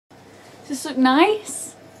Does this look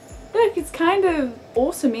nice? Look, it's kind of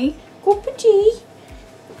awesome-y. Whoopity.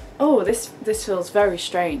 Oh, this feels very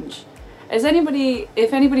strange. If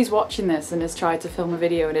anybody's watching this and has tried to film a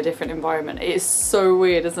video in a different environment, it is so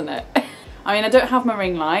weird, isn't it? I mean, I don't have my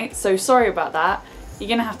ring light, so sorry about that. You're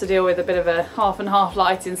gonna have to deal with a bit of a half and half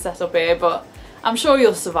lighting setup here, but I'm sure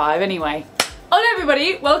you'll survive anyway. Hello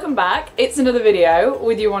everybody, welcome back. It's another video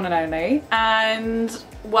with your one and only, and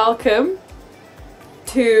welcome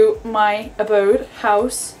to my abode,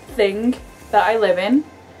 house, thing that I live in.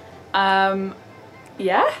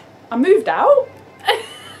 Yeah, I moved out.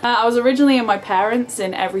 I was originally in my parents'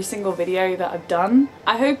 in every single video that I've done.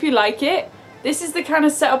 I hope you like it. This is the kind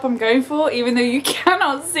of setup I'm going for, even though you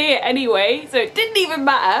cannot see it anyway, so it didn't even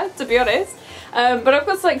matter, to be honest. But I've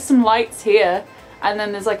got like some lights here, and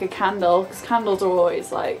then there's like a candle, because candles are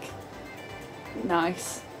always like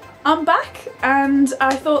nice. I'm back, and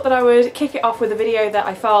I thought that I would kick it off with a video that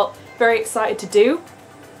I felt very excited to do.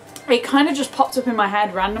 It kind of just popped up in my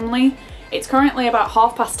head randomly. It's currently about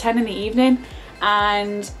 10:30 in the evening,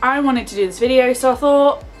 and I wanted to do this video, so I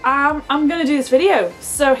thought I'm gonna do this video.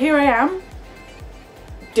 So here I am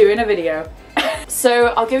doing a video. So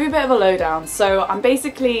I'll give you a bit of a lowdown. So I'm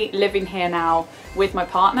basically living here now with my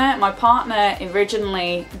partner. My partner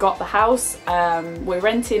originally got the house. We're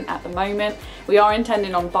renting at the moment. We are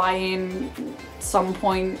intending on buying some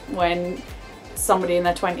point when somebody in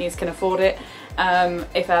their 20s can afford it,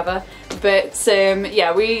 if ever. But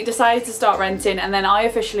yeah, we decided to start renting, and then I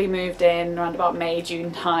officially moved in around about May,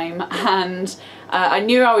 June time, and I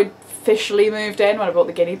knew I would officially moved in when I bought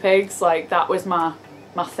the guinea pigs. Like, that was my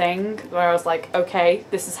thing, where I was like, okay,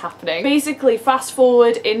 this is happening. Basically, fast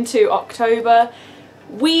forward into October,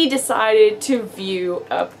 we decided to view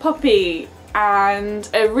a puppy, and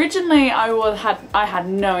originally I had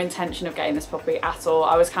no intention of getting this puppy at all.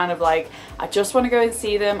 I was kind of like, I just want to go and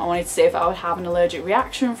see them. I wanted to see if I would have an allergic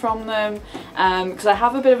reaction from them, because I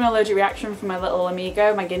have a bit of an allergic reaction from my little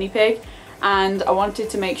amigo, my guinea pig, and I wanted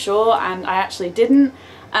to make sure, and I actually didn't.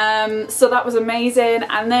 So that was amazing,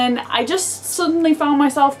 and then I just suddenly found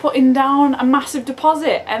myself putting down a massive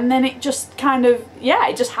deposit, and then it just kind of, yeah,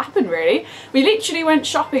 it just happened really. We literally went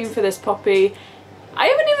shopping for this puppy. I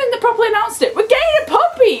haven't even properly announced it. We're getting a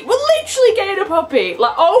puppy! We're literally getting a puppy!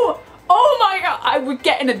 Like, oh my god, we're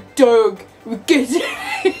getting a dog. We're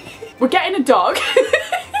getting a dog.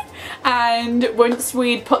 And once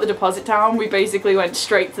we'd put the deposit down, we basically went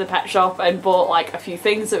straight to the pet shop and bought like a few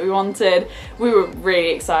things that we wanted. We were really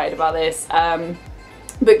excited about this.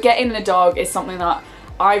 But getting a dog is something that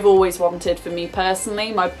I've always wanted for me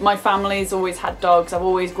personally. My family's always had dogs. I've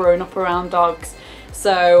always grown up around dogs.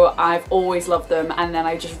 So I've always loved them, and then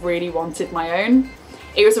I just really wanted my own.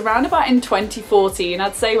 It was around about in 2014,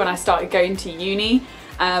 I'd say, when I started going to uni.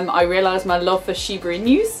 I realised my love for Shiba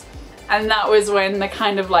Inus. And that was when the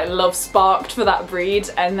kind of like love sparked for that breed,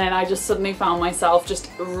 and then I just suddenly found myself just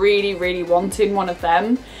really wanting one of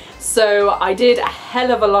them. So I did a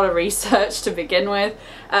hell of a lot of research to begin with,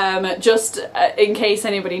 just in case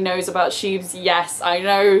anybody knows about Shibs. Yes, I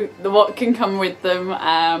know what can come with them.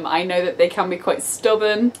 I know that they can be quite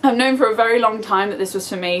stubborn. I've known for a very long time that this was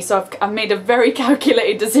for me, so I've made a very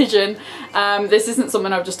calculated decision. This isn't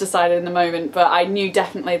something I've just decided in the moment, but I knew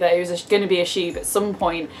definitely that it was going to be a Shib at some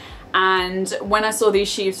point. And when I saw these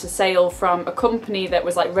Shibs for sale from a company that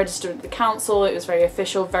was like registered with the council, it was very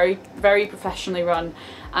official, very professionally run,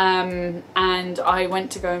 and I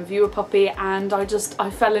went to go and view a puppy, and I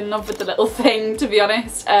fell in love with the little thing, to be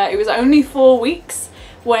honest. It was only 4 weeks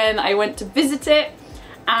when I went to visit it,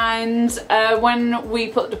 and when we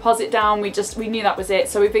put the deposit down, we knew that was it.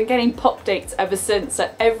 So we've been getting pup dates ever since. So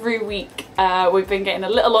every week we've been getting a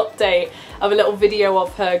little update of a little video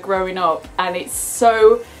of her growing up, and it's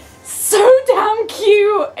so damn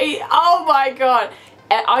cute. Oh my god,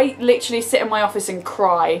 I literally sit in my office and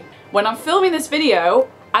cry. When I'm filming this video,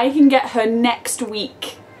 I can get her next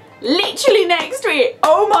week. Literally next week.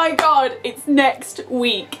 Oh my god, it's next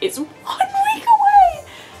week. It's 1 week away.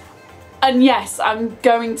 And yes, I'm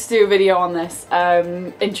going to do a video on this,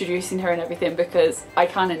 introducing her and everything, because I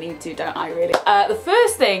kind of need to, don't I, really? The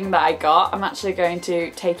first thing that I got, I'm actually going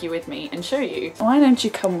to take you with me and show you. Why don't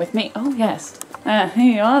you come with me? Oh yes. Here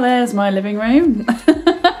you are, there's my living room.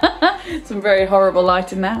 Some very horrible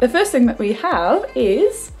lighting there. The first thing that we have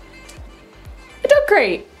is a dog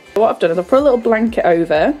crate. What I've done is I've put a little blanket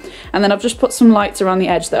over, and then I've just put some lights around the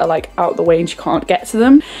edge that are like out the way and she can't get to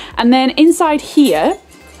them. And then inside here,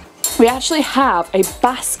 we actually have a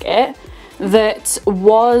basket that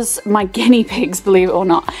was my guinea pigs, believe it or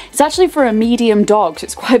not. It's actually for a medium dog, so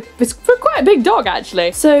it's for quite a big dog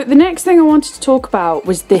actually. So the next thing I wanted to talk about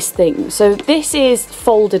was this thing. So this is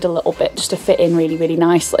folded a little bit just to fit in really, really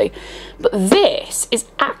nicely. But this is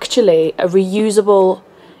actually a reusable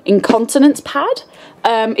incontinence pad.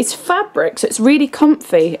 It's fabric, so it's really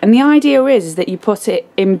comfy, and the idea is that you put it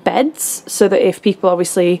in beds so that if people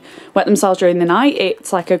obviously wet themselves during the night,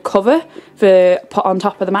 it's like a cover for put on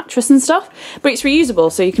top of the mattress and stuff. But it's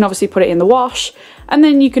reusable, so you can obviously put it in the wash and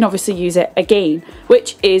then you can obviously use it again,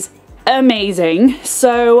 which is amazing.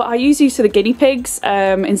 So I use these for the guinea pigs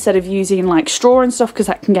instead of using like straw and stuff, because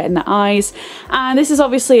that can get in their eyes. And this is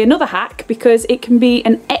obviously another hack because it can be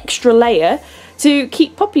an extra layer to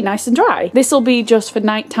keep Puppy nice and dry. This will be just for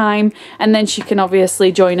night time, and then she can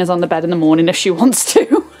obviously join us on the bed in the morning if she wants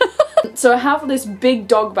to. So I have this big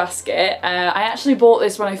dog basket. I actually bought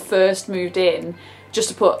this when I first moved in, just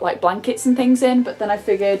to put like blankets and things in, but then I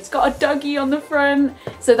figured it's got a doggy on the front,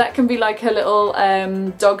 so that can be like a little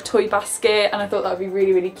dog toy basket, and I thought that would be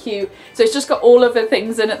really, really cute. So it's just got all of the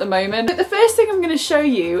things in at the moment. But the first thing I'm going to show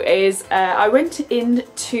you is I went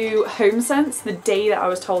into Homesense the day that I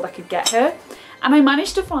was told I could get her, and I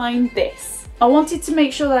managed to find this. I wanted to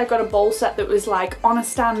make sure that I got a bowl set that was like on a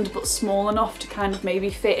stand but small enough to kind of maybe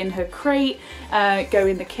fit in her crate, go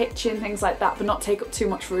in the kitchen, things like that, but not take up too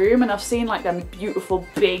much room. And I've seen like them beautiful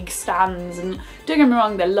big stands, and don't get me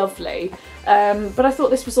wrong, they're lovely. But I thought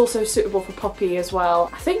this was also suitable for Puppy as well.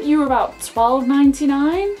 I think you were about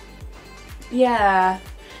 $12.99. Yeah,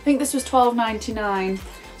 I think this was $12.99.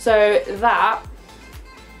 So that,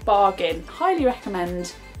 bargain. Highly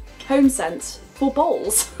recommend Homesense for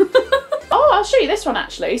bowls. Oh, I'll show you this one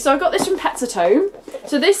actually. So I got this from Pets at Home.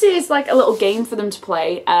 So this is like a little game for them to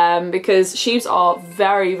play because sheeps are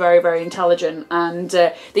very, very, very intelligent, and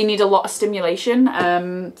they need a lot of stimulation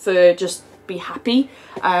for just be happy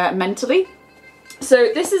mentally.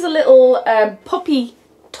 So this is a little puppy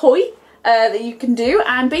toy that you can do,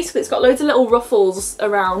 and basically it's got loads of little ruffles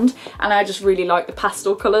around, and I just really like the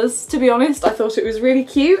pastel colours, to be honest. I thought it was really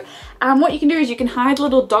cute. And what you can do is you can hide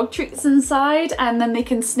little dog treats inside, and then they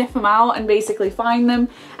can sniff them out and basically find them,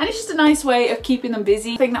 and it's just a nice way of keeping them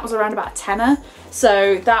busy. I think that was around about a tenner,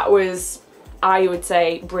 so that was, I would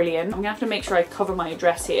say, brilliant. I'm gonna have to make sure I cover my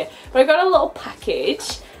address here, but I got a little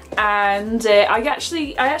package, and I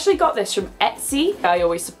actually got this from Etsy. I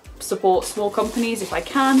always support small companies if I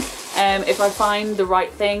can. If I find the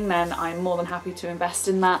right thing, then I'm more than happy to invest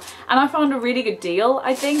in that, and I found a really good deal,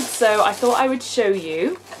 I think, so I thought I would show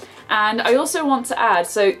you. And I also want to add,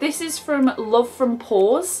 so this is from Love From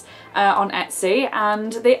Paws on Etsy,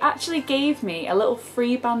 and they actually gave me a little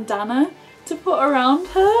free bandana to put around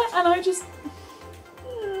her, and I just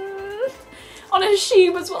on her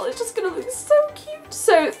sheep as well, it's just gonna look so cute.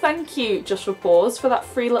 So thank you, Just For Paws, for that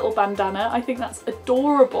free little bandana. I think that's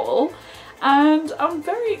adorable, and I'm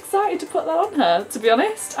very excited to put that on her, to be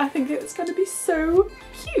honest. I think it's gonna be so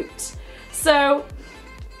cute. So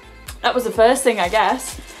that was the first thing, I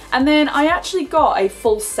guess. And then I actually got a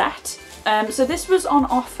full set. So this was on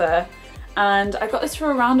offer, and I got this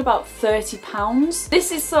for around about £30.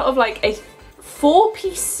 This is sort of like a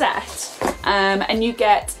 4-piece set, and you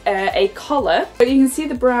get a collar. But you can see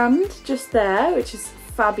the brand just there, which is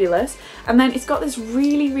fabulous. And then it's got this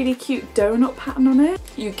really, really cute donut pattern on it.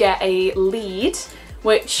 You get a lead,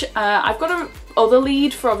 which I've got a other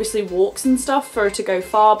lead for obviously walks and stuff for her to go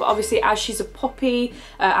far, but obviously as she's a puppy,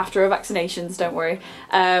 after her vaccinations, don't worry,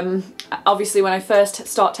 obviously when I first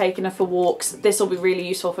start taking her for walks, this will be really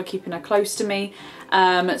useful for keeping her close to me.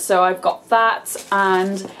 So I've got that,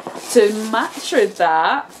 and to match with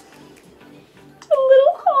that, a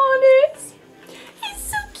little harness.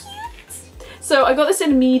 So I got this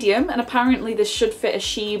in a medium, and apparently this should fit a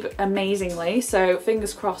sheep amazingly, so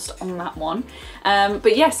fingers crossed on that one.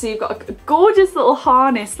 But yeah, so you've got a gorgeous little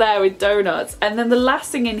harness there with donuts, and then the last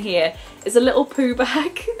thing in here is a little poo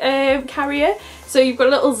bag carrier. So you've got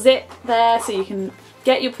a little zip there, so you can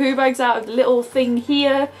get your poo bags out of the little thing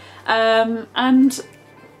here. And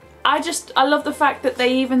I love the fact that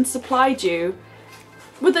they even supplied you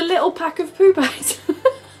with a little pack of poo bags.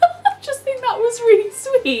 Just think that was really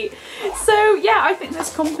sweet. So yeah, I think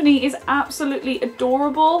this company is absolutely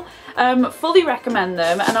adorable. Fully recommend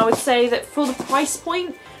them, and I would say that for the price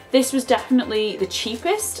point, this was definitely the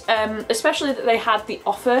cheapest, especially that they had the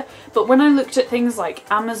offer. But when I looked at things like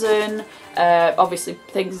Amazon, obviously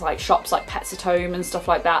things like shops like Pets at Home and stuff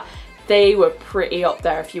like that, they were pretty up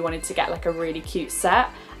there if you wanted to get like a really cute set.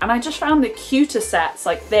 And I just found the cuter sets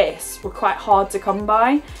like this were quite hard to come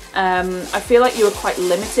by. I feel like you were quite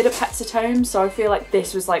limited at Pets at Home, so I feel like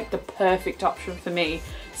this was like the perfect option for me.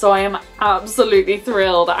 So I am absolutely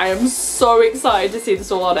thrilled. I am so excited to see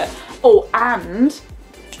this all on it. Oh, and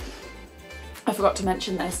I forgot to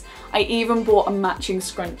mention this. I even bought a matching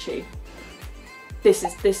scrunchie. This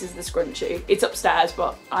is the scrunchie. It's upstairs,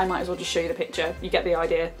 but I might as well just show you the picture. You get the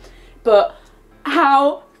idea. But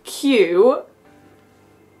how cute.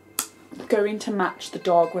 Going to match the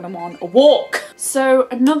dog when I'm on a walk. So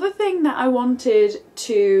another thing that I wanted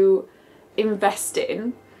to invest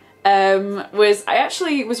in was I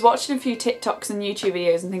actually was watching a few TikToks and YouTube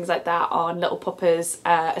videos and things like that on little puppers,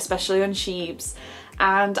 especially on sheeps,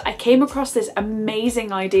 and I came across this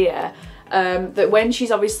amazing idea that when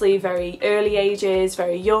she's obviously very early ages,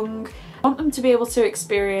 very young, you want them to be able to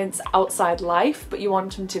experience outside life, but you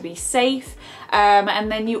want them to be safe,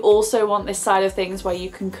 and then you also want this side of things where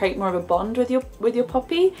you can create more of a bond with your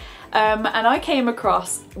puppy. And I came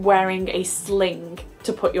across wearing a sling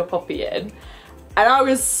to put your puppy in, and I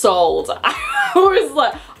was sold. I was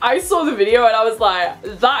like, I saw the video and I was like,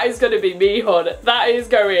 that is going to be me, hon. That is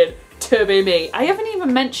going to be me. I haven't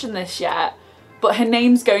even mentioned this yet, but her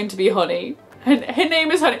name's going to be Honey. Her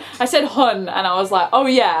name is Honey. I said hun and I was like, oh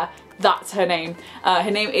yeah, that's her name.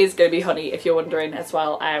 Her name is going to be Honey, if you're wondering as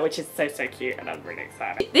well, which is so cute, and I'm really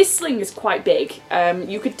excited. This sling is quite big.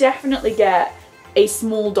 You could definitely get a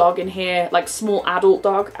small dog in here, like small adult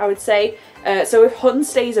dog, I would say. So if Hun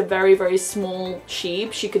stays a very small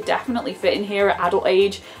sheep, she could definitely fit in here at adult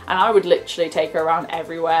age, and I would literally take her around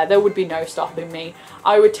everywhere. There would be no stopping me.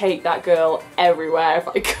 I would take that girl everywhere if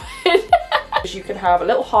I could. You can have a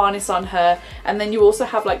little harness on her, and then you also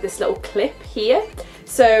have like this little clip here.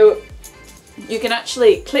 So you can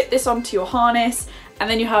actually clip this onto your harness, and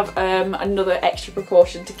then you have another extra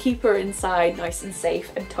precaution to keep her inside nice and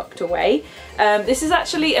safe and tucked away. This is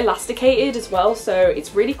actually elasticated as well, so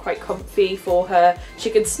it's really quite comfy for her. She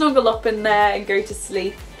can snuggle up in there and go to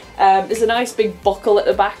sleep. There's a nice big buckle at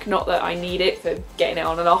the back, not that I need it for getting it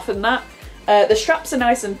on and off and that. The straps are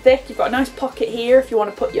nice and thick. You've got a nice pocket here if you want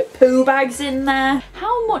to put your poo bags in there.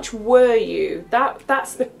 How much were you?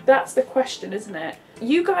 That's the question, isn't it?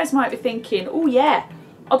 You guys might be thinking, oh yeah,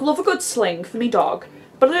 I'd love a good sling for me dog,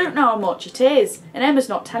 but I don't know how much it is, and Emma's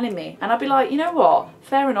not telling me. And I'd be like, you know what,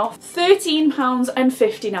 fair enough.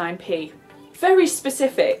 £13.59. Very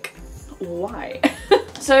specific. Why?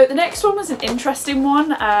 So the next one was an interesting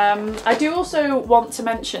one. I do also want to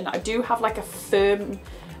mention I do have like a fur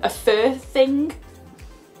thing,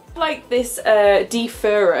 like this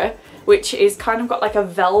defurrer, which is kind of got like a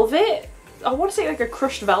velvet, I want to say like a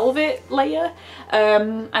crushed velvet layer,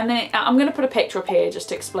 and then I'm going to put a picture up here just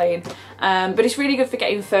to explain, but it's really good for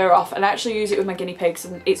getting fur off, and I actually use it with my guinea pigs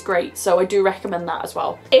and it's great, so I do recommend that as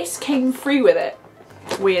well. This came free with it,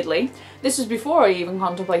 weirdly. This was before I even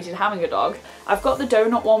contemplated having a dog. I've got the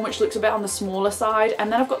donut one, which looks a bit on the smaller side,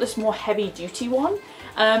 and then I've got this more heavy duty one.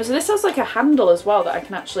 So this has like a handle as well that I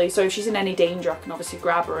can actually, so if she's in any danger I can obviously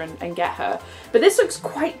grab her and get her. But this looks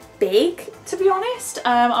quite big, to be honest.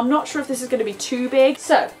 I'm not sure if this is going to be too big.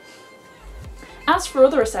 So, as for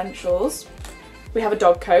other essentials, we have a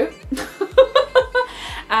dog coat.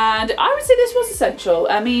 And I would say this was essential.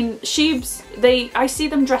 I mean, sheeps, I see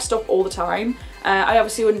them dressed up all the time. I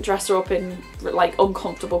obviously wouldn't dress her up in like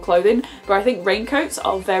uncomfortable clothing, but I think raincoats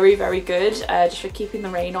are very good just for keeping the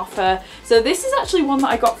rain off her. So this is actually one that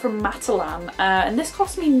I got from Matalan, and this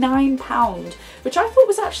cost me £9, which I thought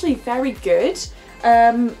was actually very good.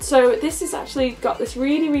 So this has actually got this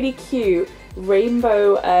really cute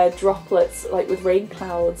rainbow droplets, like with rain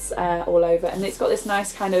clouds all over, and it's got this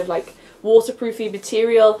nice kind of like waterproofy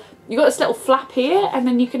material. You got this little flap here, and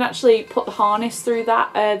then you can actually put the harness through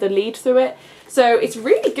that, the lead through it. So it's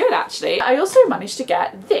really good actually. I also managed to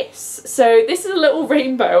get this. So this is a little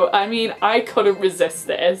rainbow. I mean, I couldn't resist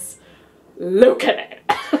this. Look at it.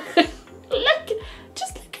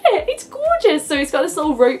 Just look at it. It's gorgeous. So it's got this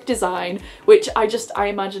little rope design, which I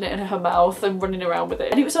imagine it in her mouth and running around with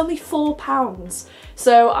it. And it was only £4.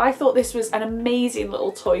 So I thought this was an amazing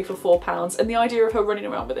little toy for £4, and the idea of her running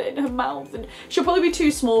around with it in her mouth, and she'll probably be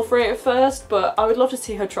too small for it at first, but I would love to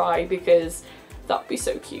see her try because that'd be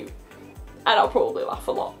so cute. And I'll probably laugh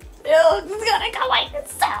a lot. Oh, it's gonna go away,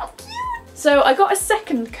 it's so cute! So I got a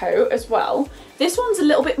second coat as well. This one's a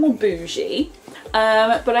little bit more bougie,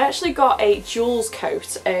 but I actually got a Jules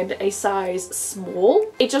coat in a size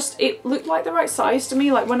small. It looked like the right size to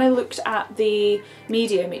me. Like when I looked at the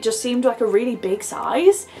medium, it just seemed like a really big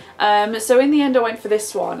size. So in the end I went for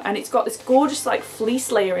this one, and it's got this gorgeous like fleece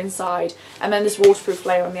layer inside, and then this waterproof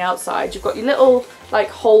layer on the outside. You've got your little like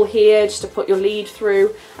hole here just to put your lead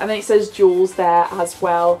through, and then it says Jules there as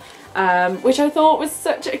well. which I thought was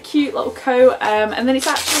such a cute little coat. And then it's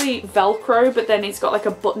actually Velcro, but then it's got like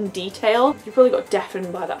a button detail. You probably got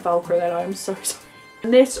deafened by that Velcro then, I'm so sorry.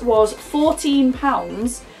 And this was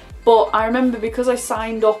 £14, but I remember because I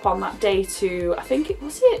signed up on that day to, I think it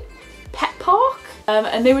was PenParc,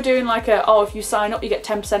 and they were doing like a, oh, if you sign up you get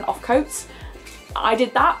 10% off coats. I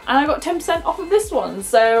did that and I got 10% off of this one,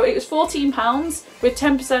 so it was £14 with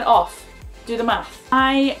 10% off. Do the math.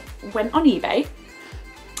 I went on eBay,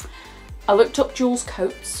 I looked up Jules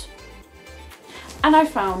coats, and I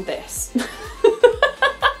found this.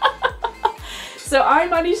 So I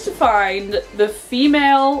managed to find the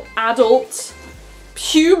female adult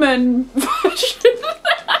human version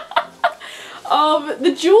of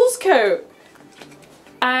the Jules coat,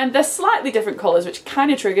 and they're slightly different colours, which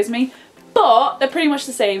kind of triggers me, but they're pretty much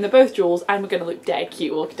the same. They're both Jules and we're going to look dead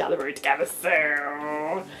cute walking down the road together,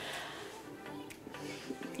 so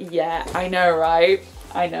yeah, I know, right?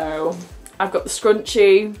 I know. I've got the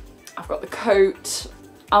scrunchie, I've got the coat,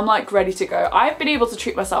 I'm like ready to go. I've been able to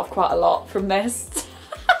treat myself quite a lot from this.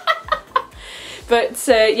 But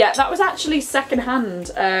yeah, that was actually second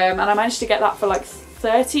hand, and I managed to get that for like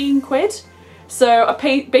 13 quid. So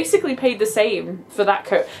I basically paid the same for that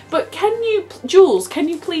coat. But can you, Jules, can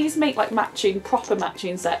you please make like proper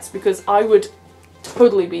matching sets? Because I would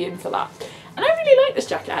totally be in for that. And I really like this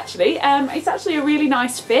jacket actually. It's actually a really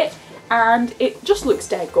nice fit and it just looks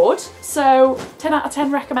dead good. So 10 out of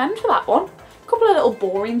 10 recommend for that one. Couple of little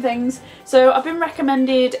boring things. So I've been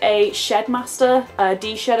recommended a Shed Master,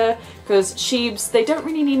 de-shedder, because sheeps, they don't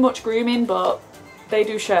really need much grooming, but they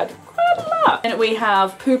do shed quite a lot. And we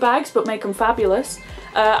have poo bags, but make them fabulous.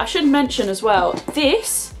 I should mention as well,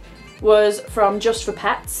 this was from Just for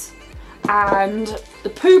Pets, and the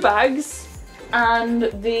poo bags and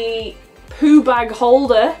the poo bag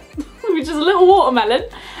holder, which is a little watermelon,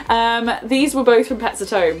 these were both from Pets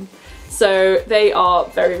at Home. So they are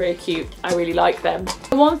very, very cute. I really like them.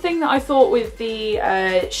 The one thing that I thought with the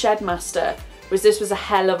Shed Master was this was a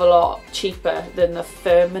hell of a lot cheaper than the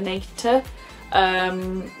Furminator.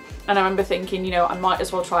 And I remember thinking, you know, I might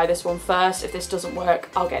as well try this one first. If this doesn't work,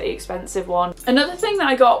 I'll get the expensive one. Another thing that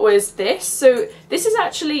I got was this. So this is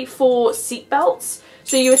actually for seat belts.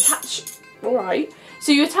 So you attach,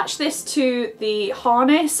 so you attach this to the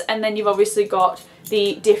harness, and then you've obviously got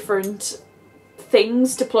the different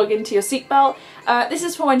things to plug into your seatbelt. This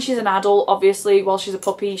is for when she's an adult. Obviously, while she's a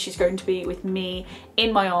puppy, she's going to be with me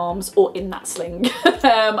in my arms or in that sling.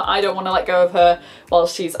 I don't want to let go of her while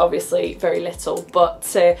she's obviously very little,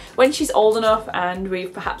 but when she's old enough and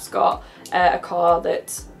we've perhaps got a car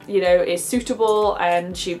that, you know, is suitable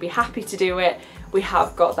and she'd be happy to do it, we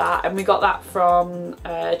have got that, and we got that from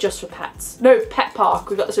Just for Pets. No, PenParc.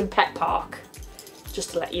 We got this in PenParc.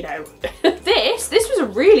 Just to let you know. This was a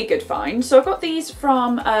really good find. So I got these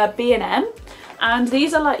from B&M, and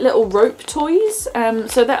these are like little rope toys.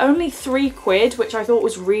 So they're only 3 quid, which I thought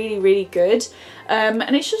was really, really good.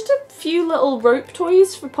 And it's just a few little rope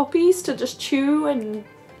toys for puppies to just chew and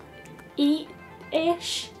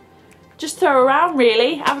eat-ish. Just throw around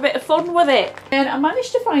really, have a bit of fun with it. And I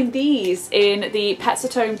managed to find these in the Pets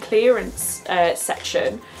at Home clearance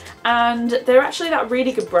section. And they're actually that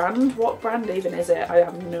really good brand. What brand even is it? I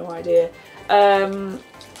have no idea.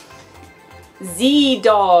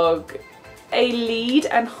 Z-Dog, a lead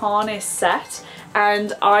and harness set,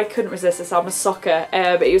 and I couldn't resist this. I'm a sucker,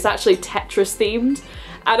 but it was actually Tetris themed,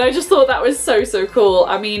 and I just thought that was so, so cool.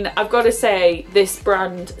 I mean, I've got to say, this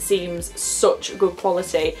brand seems such good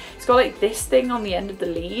quality. It's got like this thing on the end of the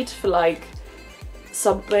lead for like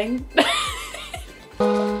something.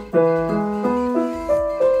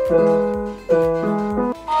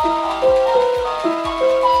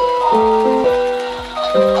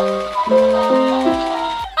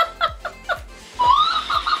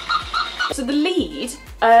 So the lead,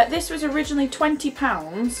 this was originally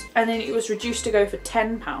 £20 and then it was reduced to go for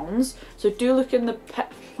 £10. So do look in the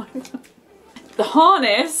The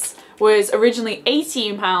harness was originally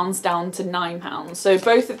 £18 down to £9. So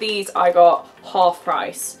both of these I got half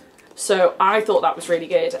price. So I thought that was really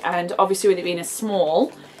good, and obviously with it being a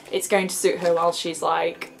small, it's going to suit her while she's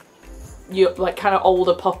like, kind of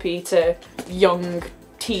older puppy to young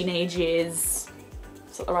teenage years.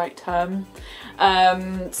 Is that the right term?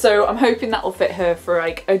 So I'm hoping that will fit her for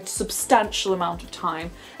like a substantial amount of time.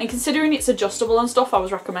 And considering it's adjustable and stuff, I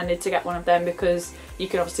was recommended to get one of them because you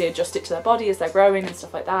can obviously adjust it to their body as they're growing and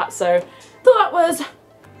stuff like that. So I thought that was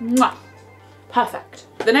mwah, perfect.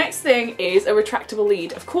 The next thing is a retractable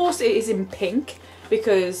lead. Of course it is in pink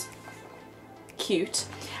because cute.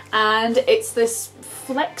 And it's this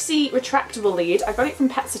flexi retractable lead. I got it from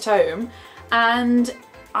Pets at Home, and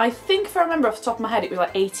I think if I remember off the top of my head, it was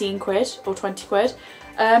like 18 quid or 20 quid.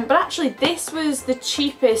 But actually this was the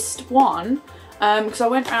cheapest one, because I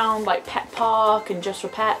went around like PetParc and Just for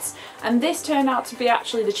Pets, and this turned out to be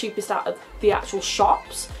actually the cheapest out of the actual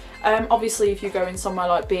shops. Obviously if you go in somewhere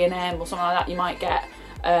like B&M or something like that, you might get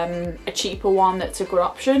a cheaper one that's a good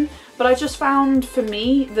option. But I just found for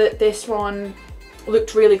me that this one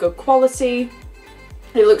looked really good quality.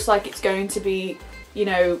 It looks like it's going to be, you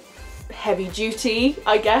know, heavy duty,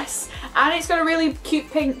 I guess, and it's got a really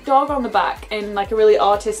cute pink dog on the back in like a really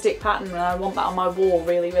artistic pattern, and I want that on my wall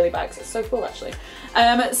really bad because it's so cool actually.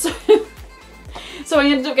 So I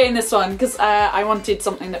ended up getting this one because I wanted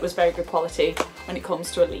something that was very good quality when it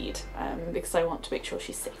comes to a lead, because I want to make sure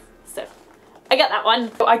she's safe. So I got that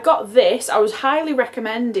one. So I got this. I was highly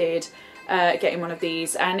recommended getting one of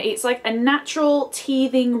these, and it's like a natural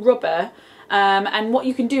teething rubber, and what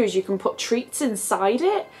you can do is you can put treats inside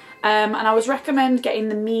it. And I was recommend getting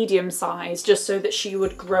the medium size just so that she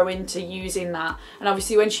would grow into using that, and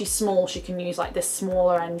obviously when she's small she can use like this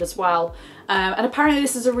smaller end as well, and apparently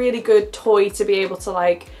this is a really good toy to be able to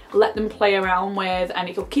like let them play around with, and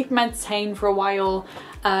it'll keep them entertained for a while.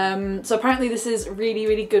 So apparently this is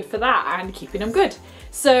really good for that and keeping them good.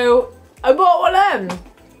 So I bought one of them.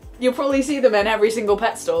 You'll probably see them in every single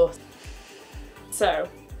pet store. So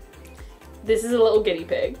this is a little guinea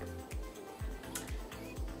pig.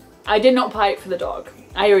 I did not buy it for the dog.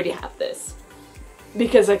 I already had this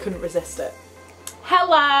because I couldn't resist it.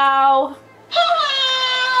 Hello! Hello!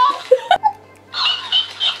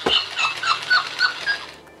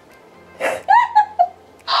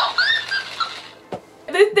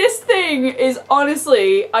 This thing is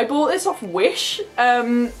honestly, I bought this off Wish,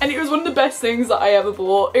 and it was one of the best things that I ever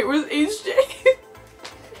bought. It's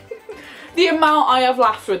the amount I have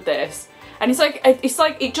laughed with this. And it's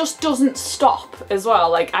like it just doesn't stop as well.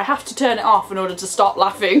 Like I have to turn it off in order to stop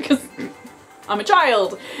laughing because I'm a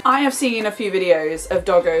child. I have seen a few videos of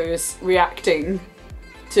doggos reacting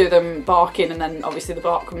to them barking, and then obviously the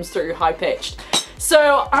bark comes through high pitched.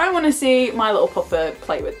 So I want to see my little pupper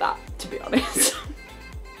play with that, to be honest.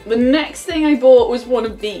 The next thing I bought was one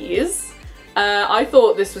of these. I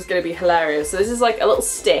thought this was going to be hilarious. So this is like a little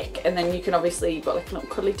stick, and then you can obviously, you've got like a little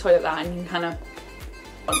cuddly toy like that, and you can kind of,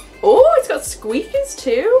 oh, it's got squeakers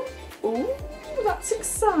too. Ooh, that's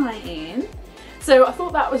exciting. So I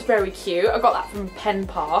thought that was very cute. I got that from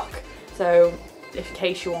PenParc, so in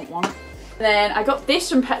case you want one. And then I got this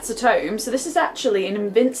from Pets at Home. So this is actually an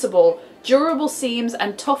invincible, durable seams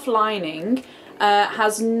and tough lining.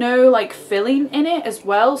 Has no like filling in it as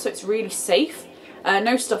well, so it's really safe.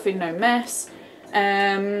 No stuffing, no mess.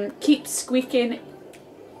 Keeps squeaking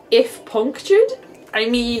if punctured. I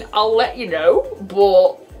mean, I'll let you know,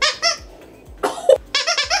 but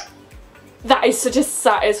that is such a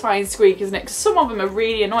satisfying squeak, isn't it? Because some of them are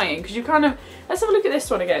really annoying, because you kind of, let's have a look at this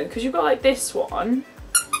one again, because you've got like this one,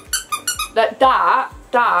 that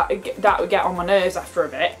would get on my nerves after a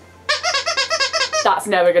bit. That's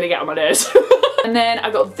never going to get on my nerves. And then I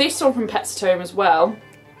got this one from Pets at Home as well,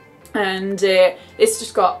 and it's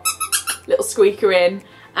just got a little squeaker in,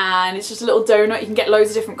 and it's just a little donut. You can get loads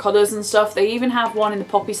of different colours and stuff. They even have one in the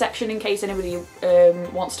puppy section in case anybody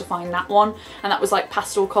wants to find that one, and that was like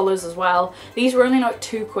pastel colours as well. These were only like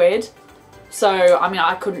 £2, so I mean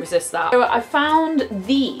I couldn't resist that. So I found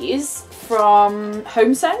these from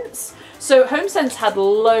Homesense. So Homesense had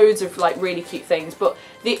loads of like really cute things, but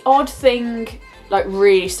the odd thing like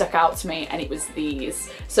really stuck out to me, and it was these.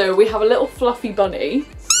 So we have a little fluffy bunny,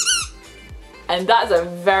 and that's a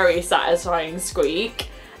very satisfying squeak.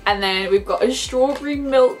 And then we've got a strawberry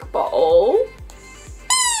milk bottle.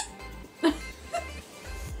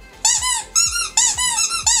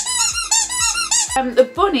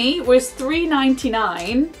 The bunny was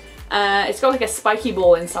 £3.99. It's got like a spiky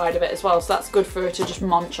ball inside of it as well, so that's good for her to just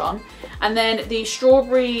munch on. And then the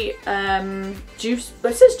strawberry juice,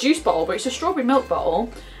 it says juice bottle, but it's a strawberry milk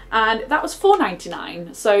bottle, and that was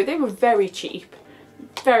 £4.99. So they were very cheap.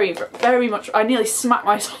 Very much. I nearly smacked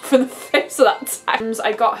myself in the face at that time.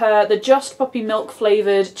 I got her the Just Puppy Milk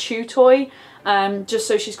flavoured chew toy, just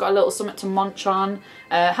so she's got a little something to munch on.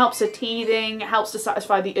 Helps her teething, helps to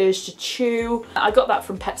satisfy the urge to chew. I got that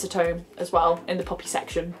from Pets at Home as well, in the puppy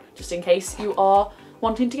section, just in case you are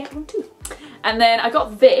wanting to get one too. And then I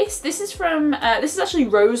got this. This is from, this is actually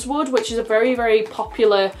Rosewood, which is a very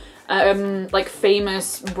popular, like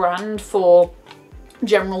famous brand for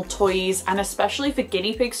general toys, and especially for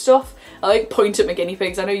guinea pig stuff. I like point at my guinea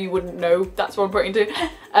pigs. I know you wouldn't know that's what I'm pointing to,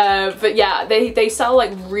 but yeah, they sell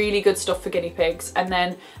like really good stuff for guinea pigs, and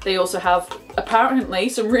then they also have apparently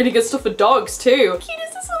some really good stuff for dogs too. Cute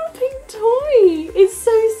is this little pink toy. It's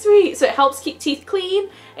so sweet. So it helps keep teeth clean.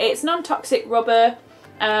 It's non-toxic rubber,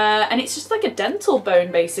 and it's just like a dental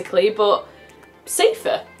bone basically, but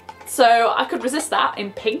safer. So I could resist that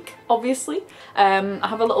in pink, obviously. I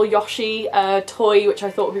have a little Yoshi toy, which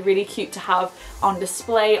I thought would be really cute to have on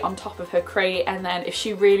display on top of her crate, and then if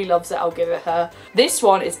she really loves it, I'll give it her. This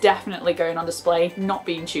one is definitely going on display, not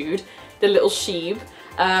being chewed. The little sheep.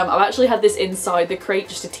 I've actually had this inside the crate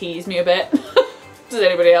just to tease me a bit. Does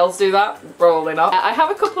anybody else do that? Probably not. I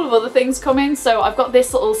have a couple of other things coming. So I've got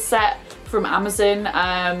this little set from Amazon,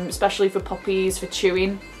 especially for puppies, for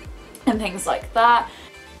chewing and things like that.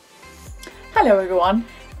 Hello everyone,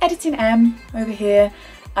 Editing M over here.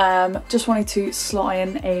 Just wanted to slot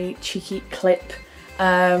in a cheeky clip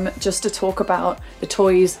just to talk about the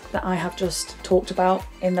toys that I have just talked about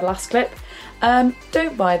in the last clip.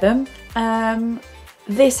 Don't buy them.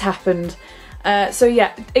 This happened. So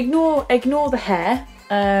yeah, ignore the hair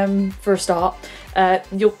for a start.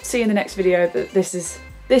 You'll see in the next video that this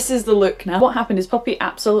is the look now. What happened is Poppy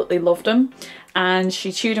absolutely loved them and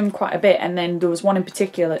she chewed them quite a bit, and then there was one in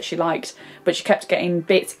particular that she liked, but she kept getting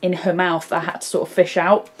bits in her mouth that I had to sort of fish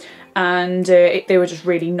out, and they were just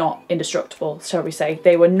really not indestructible, shall we say.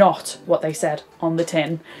 They were not what they said on the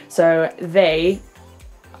tin, so they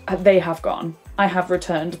have gone. I have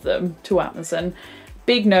returned them to Amazon.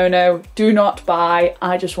 Big no-no, do not buy.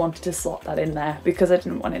 I just wanted to slot that in there because I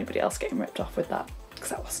didn't want anybody else getting ripped off with that,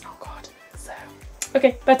 because that was not good. So,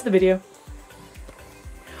 okay, back to the video.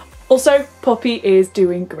 Also, Poppy is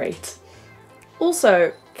doing great.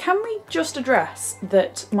 Also, can we just address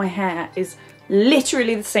that my hair is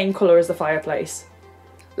literally the same colour as the fireplace?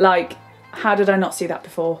 Like, how did I not see that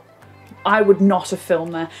before? I would not have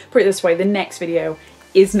filmed there. Put it this way, the next video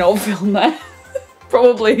is not filmed there.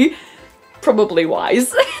 Probably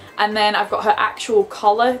wise. And then I've got her actual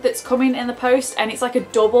collar that's coming in the post, and it's like a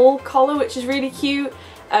double collar, which is really cute.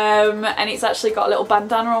 And it's actually got a little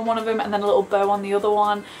bandana on one of them and then a little bow on the other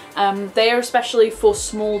one. They are especially for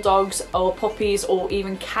small dogs or puppies or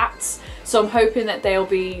even cats, so I'm hoping that they'll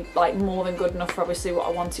be like more than good enough for obviously what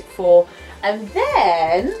I want it for. And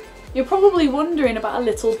then you're probably wondering about a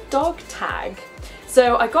little dog tag.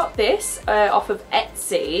 So I got this off of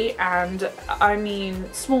Etsy, and I mean,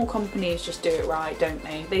 small companies just do it right, don't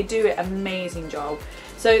they? They do an amazing job.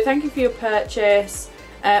 So thank you for your purchase.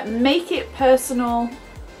 Make it personal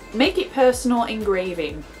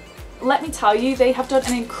engraving. Let me tell you, they have done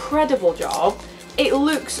an incredible job. It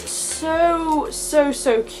looks so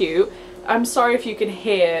cute. I'm sorry if you can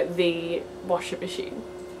hear the washing machine.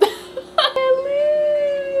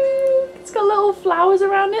 It's got little flowers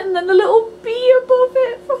around it and then a little bee above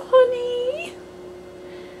it for honey.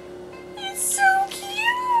 It's so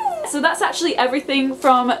cute. So that's actually everything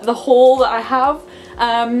from the haul that I have.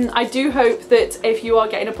 I do hope that if you are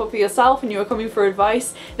getting a puppy yourself and you are coming for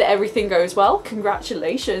advice, that everything goes well.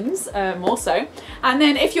 Congratulations, more so. And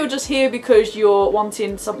then if you're just here because you're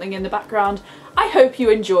wanting something in the background, I hope you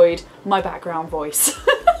enjoyed my background voice.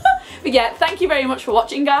 But yeah, thank you very much for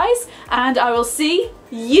watching, guys, and I will see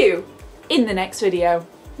you in the next video.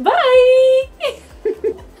 Bye!